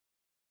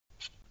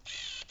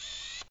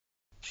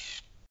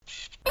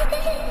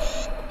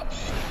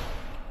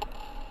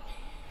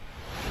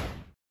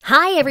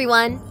Hi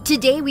everyone!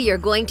 Today we are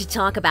going to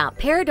talk about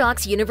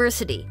Paradox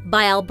University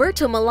by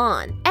Alberto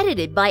Millán,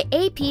 edited by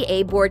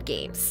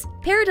APABoardgames.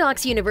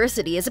 Paradox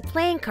University is a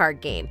playing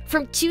card game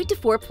from 2 to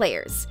 4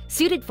 players,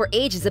 suited for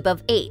ages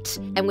above 8,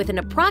 and with an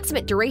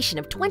approximate duration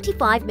of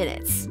 25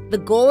 minutes. The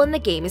goal in the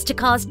game is to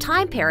cause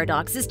time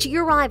paradoxes to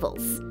your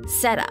rivals.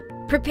 Setup: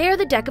 prepare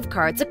the deck of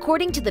cards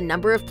according to the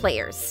number of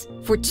players.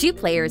 For 2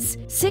 players,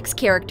 6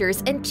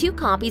 characters and 2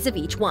 copies of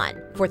each one.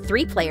 For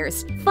 3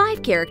 players,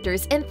 5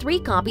 characters and 3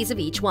 copies of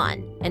each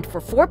one. And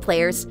for 4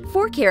 players,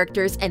 4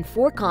 characters and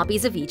 4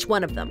 copies of each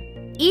one of them.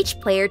 Each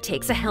player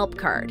takes a help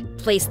card.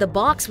 Place the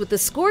box with the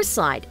score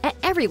slide at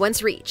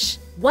everyone's reach.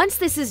 Once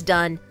this is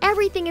done,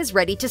 everything is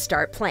ready to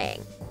start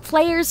playing.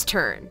 Player's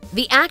turn.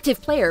 The active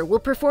player will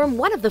perform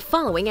one of the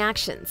following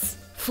actions.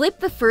 Flip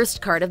the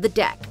first card of the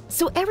deck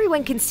so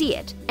everyone can see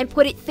it and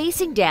put it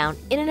facing down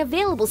in an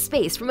available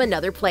space from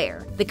another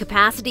player. The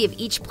capacity of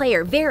each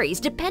player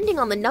varies depending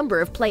on the number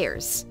of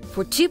players.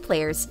 For 2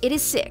 players, it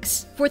is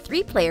 6. For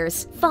 3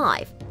 players,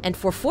 5. And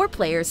for 4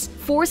 players,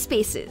 4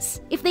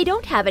 spaces. If they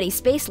don't have any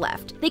space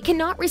left, they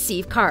cannot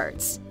receive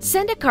cards.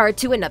 Send a card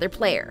to another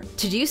player.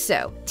 To do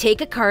so,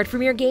 take a card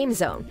from your game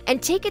zone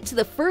and take it to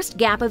the first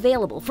gap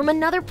available from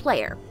another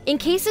player. In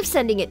case of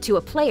sending it to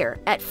a player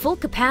at full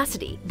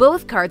capacity,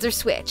 both cards are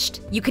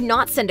switched. You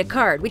cannot send a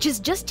card which has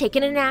just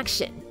taken an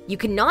action. You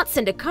cannot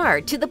send a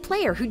card to the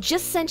player who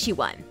just sent you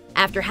one.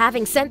 After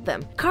having sent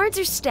them, cards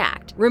are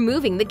stacked,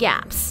 removing the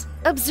gaps.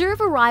 Observe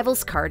a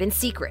rival's card in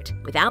secret,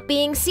 without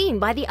being seen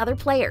by the other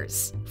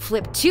players.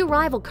 Flip 2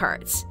 rival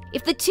cards.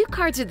 If the 2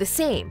 cards are the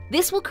same,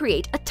 this will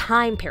create a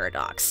time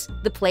paradox.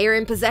 The player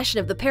in possession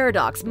of the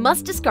paradox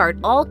must discard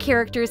all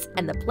characters,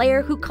 and the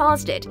player who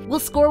caused it will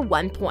score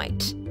 1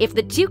 point. If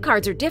the 2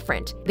 cards are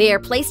different, they are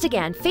placed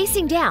again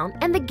facing down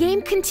and the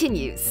game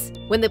continues.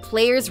 When the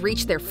players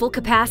reach their full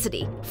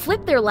capacity,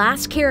 flip their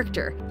last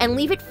character and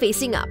leave it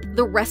facing up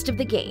the rest of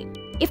the game.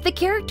 If the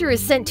character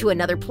is sent to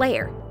another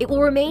player, it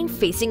will remain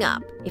facing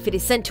up. If it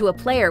is sent to a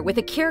player with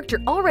a character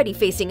already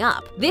facing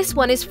up, this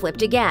one is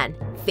flipped again,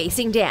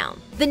 facing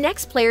down. The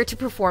next player to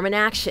perform an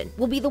action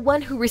will be the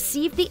one who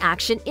received the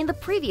action in the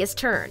previous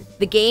turn.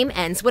 The game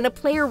ends when a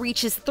player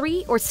reaches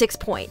 3 or 6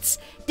 points,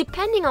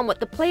 depending on what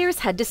the players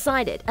had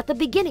decided at the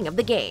beginning of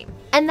the game.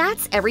 And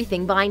that's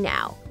everything by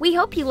now. We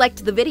hope you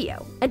liked the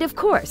video. And of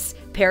course,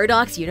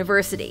 Paradox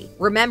University.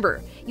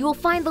 Remember, you will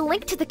find the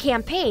link to the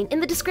campaign in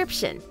the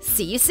description.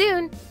 See you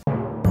soon!